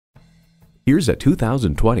Here's a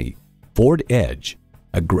 2020 Ford Edge.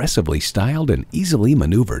 Aggressively styled and easily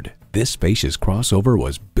maneuvered, this spacious crossover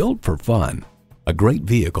was built for fun. A great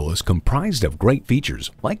vehicle is comprised of great features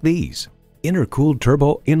like these: intercooled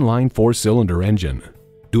turbo inline 4-cylinder engine,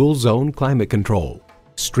 dual zone climate control,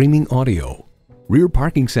 streaming audio, rear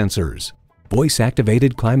parking sensors,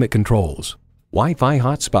 voice-activated climate controls, Wi-Fi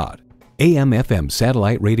hotspot, AM/FM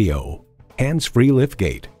satellite radio, hands-free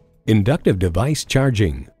liftgate, inductive device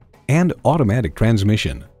charging, and automatic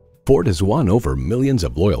transmission. Ford has won over millions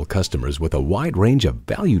of loyal customers with a wide range of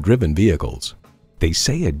value-driven vehicles. They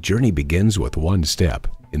say a journey begins with one step.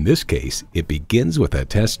 In this case, it begins with a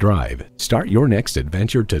test drive. Start your next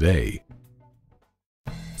adventure today.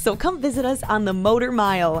 So come visit us on the Motor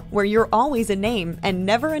Mile, where you're always a name and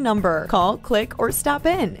never a number. Call, click, or stop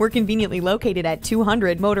in. We're conveniently located at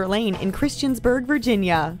 200 Motor Lane in Christiansburg,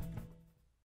 Virginia.